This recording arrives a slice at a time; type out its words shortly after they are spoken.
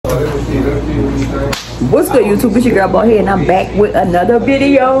What's good, YouTube? It's your girl Bo here, and I'm back with another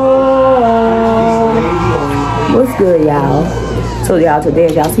video. What's good, y'all? So y'all, today,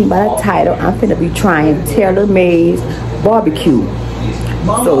 as y'all seen by the title, I'm finna be trying Taylormade BBQ.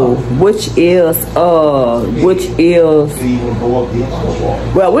 So which is well,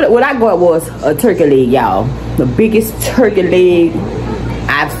 what I got was a turkey leg, y'all. The biggest turkey leg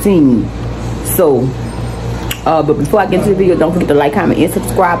I've seen. So but before I get into the video, don't forget to like, comment, and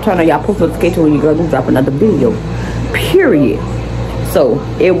subscribe. Turn on y'all post notifications when you go to drop another video. Period. So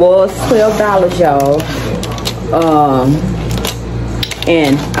it was $12, y'all.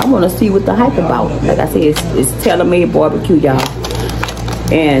 And I want to see what the hype about. Like I said, it's Taylormade BBQ, y'all.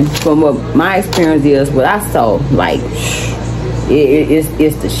 And from what my experience is, what I saw, like it's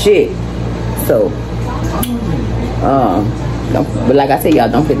the shit. So but like I said, y'all,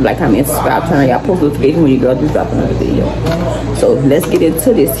 don't forget to like, comment, and subscribe. Turn on y'all post notifications when you go to drop another video. So let's get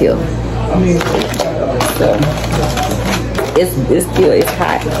into this here. So it's still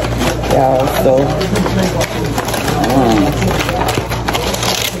hot, y'all. So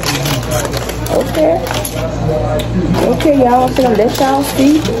okay, y'all. So let y'all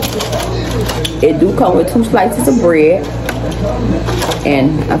see. It do come with 2 slices of bread,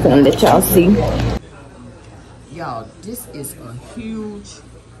 and I'm gonna let y'all see. Y'all, this is a huge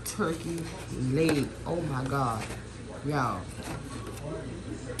turkey leg. Oh my god, y'all.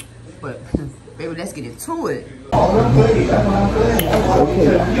 But baby, let's get into it. Okay,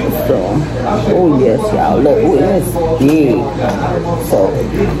 so oh yes, y'all, look, oh, it's big. So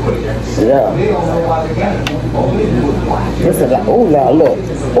yeah, this is like, oh y'all, look,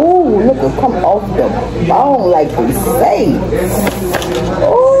 oh look, it come off the bone like we say.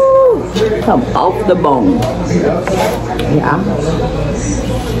 Oh, come off the bone. Yeah.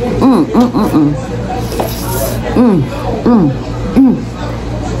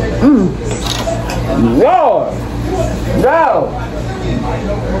 Yo,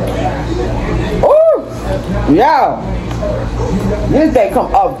 ooh, yo, this thing come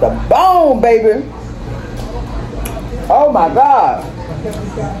off the bone, baby. Oh my god,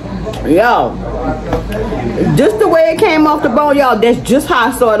 yo, just the way it came off the bone, y'all. That's just how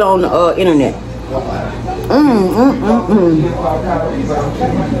I saw it on the internet.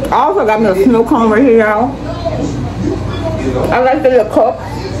 I also got me a snow cone right here, y'all. I like the little cup.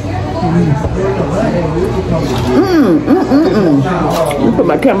 Let me put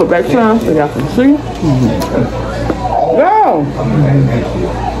my camera back down so y'all can see. Yo!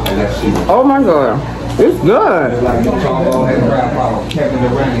 Oh my god, it's good.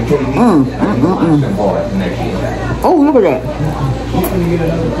 Oh, look at that.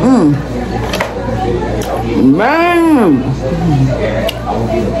 Man,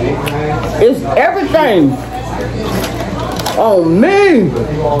 it's everything on me.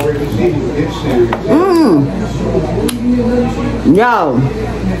 Y'all,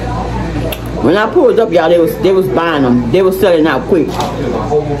 when I pulled up, y'all, they was buying them. They was selling out quick.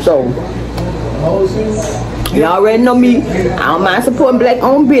 So y'all already know me. I don't mind supporting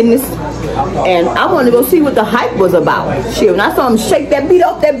black-owned business, and I want to go see what the hype was about. Shit, when I saw them shake that beat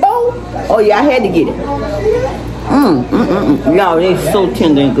off that bone, oh yeah, I had to get it. Y'all, they so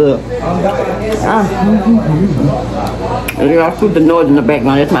tender and good. Y'all see the noise in the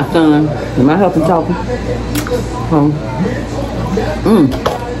background. That's my son. Am I helping talking?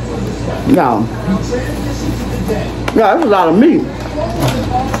 Y'all, that's a lot of meat.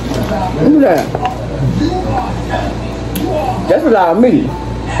 Look at that. That's a lot of meat.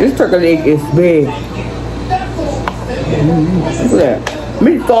 This turkey leg is big. Look at that.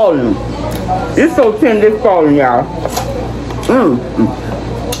 Meat falling. It's so tender, it's falling, y'all.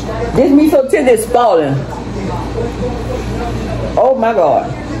 This meat so tender, it's falling. Oh my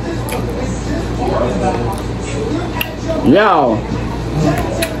god. Y'all,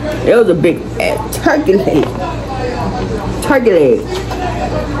 it was a big turkey leg. Turkey leg.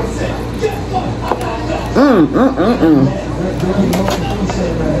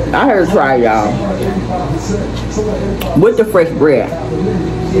 I heard try, y'all. With the fresh bread.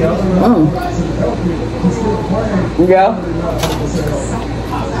 Yeah.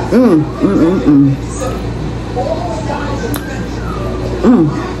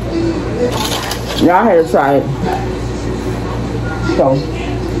 Y'all had to try it. So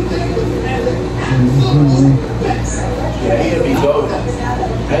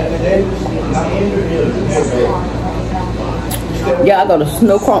yeah, I got a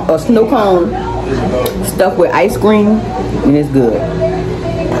snow cone stuffed with ice cream, and it's good.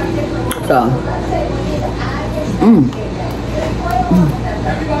 So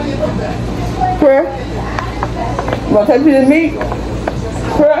Prayer? You want to take a piece of meat?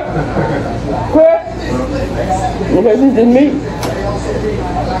 Prayer? Prayer? Okay, this is meat.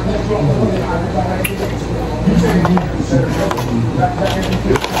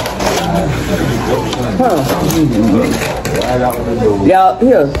 Huh. Y'all,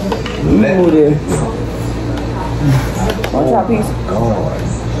 here. Move this. One top piece.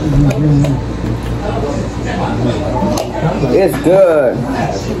 It's good.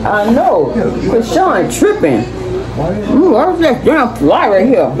 I know. Cause Sean tripping. Where's that damn fly right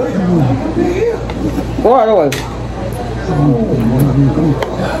here? Go right away.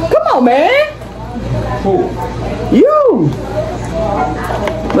 Come on, man. You.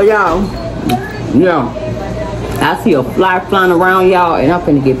 But y'all, yeah. I see a fly flying around y'all, and I'm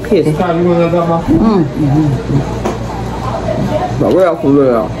finna get pissed. For real, for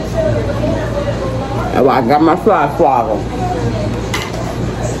real. That's why I got my fly swatter.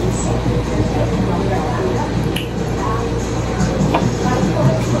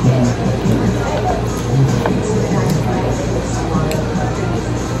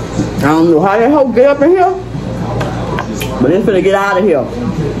 I don't know how that hoe get up in here, but it's finna get out of here.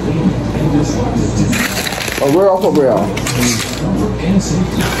 For real, for real.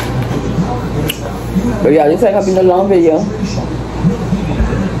 But yeah, this ain't gonna be no long video.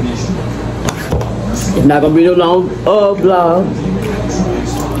 It's not gonna be no long vlog.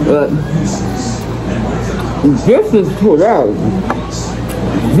 But this is good.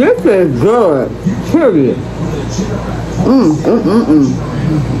 This is good. Period.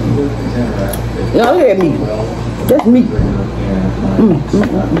 Y'all look at me. That's meat.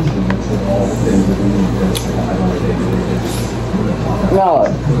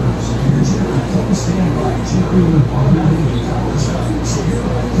 Lord.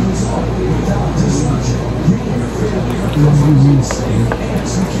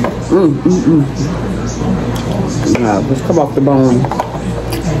 Now, just come off the bone.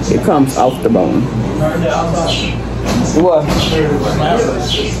 It comes off the bone. What? What's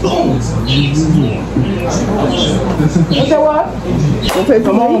that what?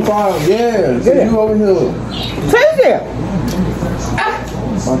 Come on, Father. Yeah. Get it. You over here. Taste it.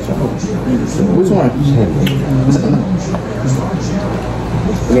 Which one?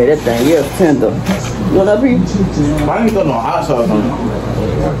 Yeah, that thing is tender. You know that piece? I ain't got no hot sauce on it.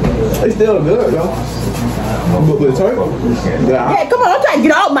 They still good, yo. But with turkey? Yeah, come on, I'm trying to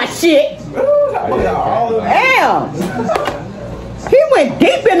get off my shit. Damn! He went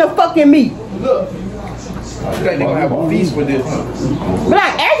deep in the fucking meat. Look. I think they're gonna have a feast with this. But I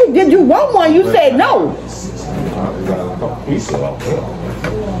asked you, did you want one? You said no.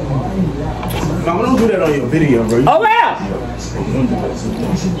 No, don't do that on your video, bro. Oh, yeah.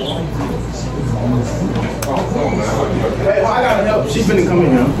 Hey, I gotta help. She finna come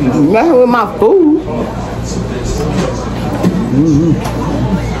in here. Messing with my food.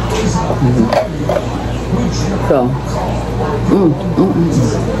 So,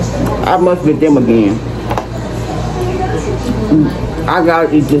 I must get them again. I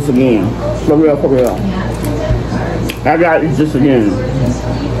gotta eat this again. For real, for real. I gotta eat this again.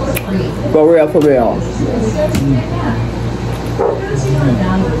 For real, for real.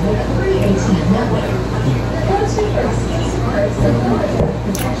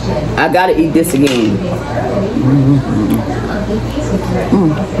 I gotta eat this again.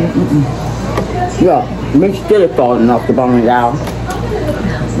 Yeah, meat still falling off the bone, y'all.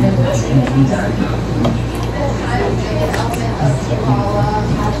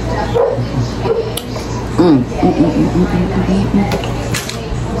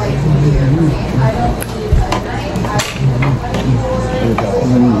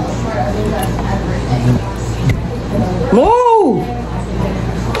 Move!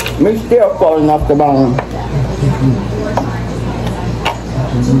 Meat still falling off the bone.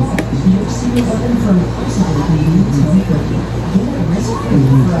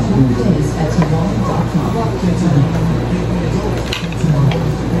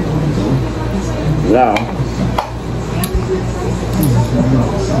 Yeah.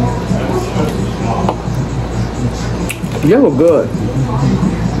 They were good.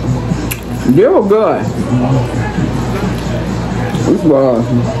 They were good. This was.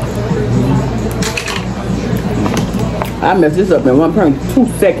 I messed this up in 1.2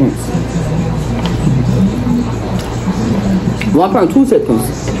 seconds. 1.2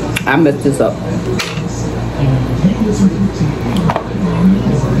 seconds. I messed this up.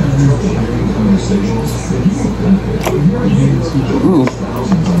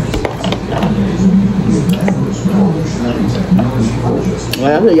 Well, I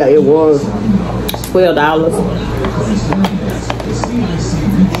tell you, it was $12,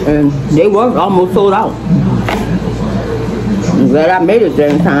 and they were almost sold out. I'm glad I made it there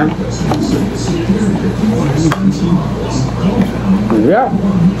in time. Yeah.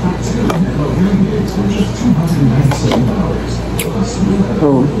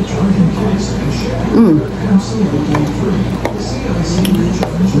 Oh.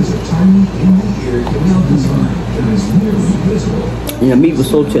 And the meat was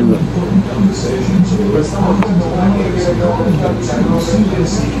so tender.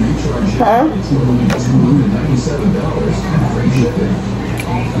 Huh?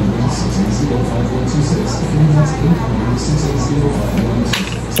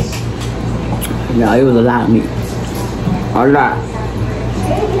 Yeah, it was a lot of meat. A lot.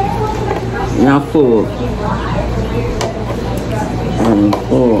 Now full. And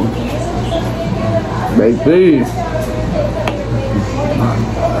full. Baby.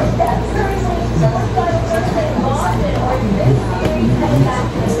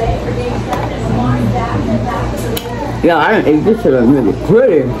 Yeah, I didn't eat this shit up really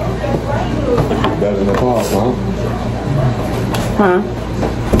pretty. Better than the pop, huh? Huh?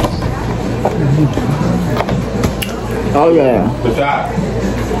 Oh yeah. Good job.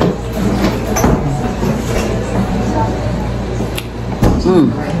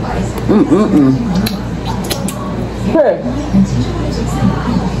 Hey.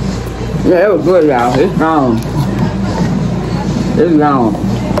 Yeah, it was good, y'all. It's gone. It's gone.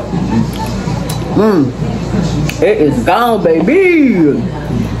 It is gone, baby.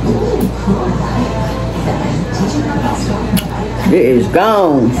 It is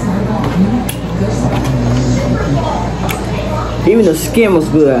gone. Even the skin was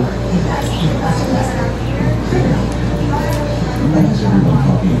good.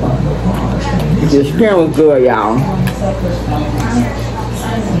 The skin was good, y'all.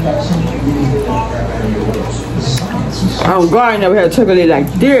 I'm God, I never had turkey leg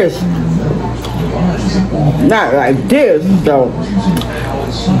like this. Not like this, though.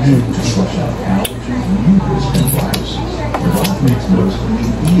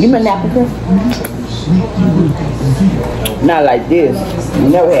 Give me an apple. Not like this. You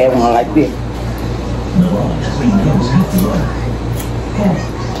never had one like this.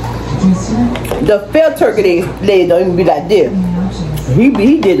 The fair turkey leg don't even be like this. He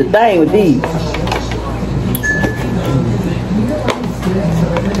did the thing with these.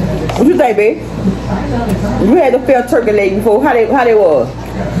 What you think, babe? You had the fair turkey leg before. How they was?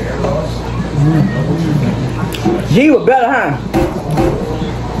 G was better, huh?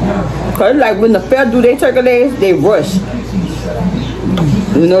 Cause like when the fair do their turkey legs, they rush.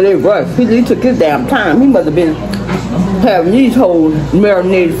 You know, they rush. He took his damn time. He must have been having these hoes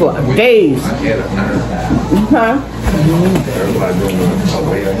marinated for days. Huh? Everybody doing a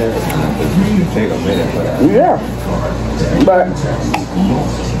way ahead. Take a minute for that. Yeah. But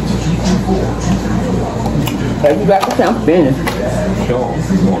if you got the sound finished. Sure.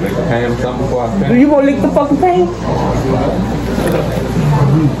 You want to lick the pan or something before I Do finish? you want to lick the fucking pan?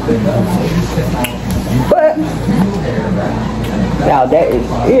 But y'all, that is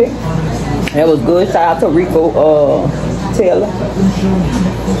it. That was good. Shout out to Rico Taylor.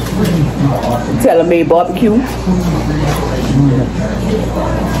 Taylormade BBQ.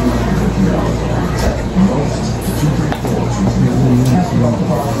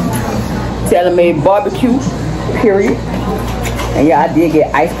 Taylormade BBQ, period. And yeah, I did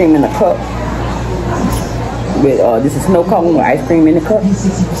get ice cream in a cup. With this is snow cone with ice cream in the cup.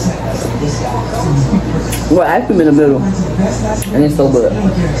 Well, ice cream in the middle. And it's so good.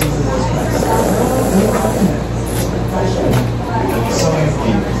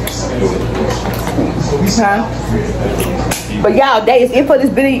 Huh? But y'all, that is it for this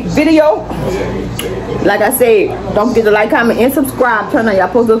video. Like I said, don't forget to like, comment, and subscribe. Turn on y'all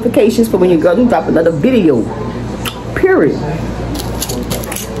post notifications for when you go to drop another video. Period.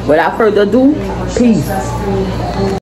 Without further ado, peace.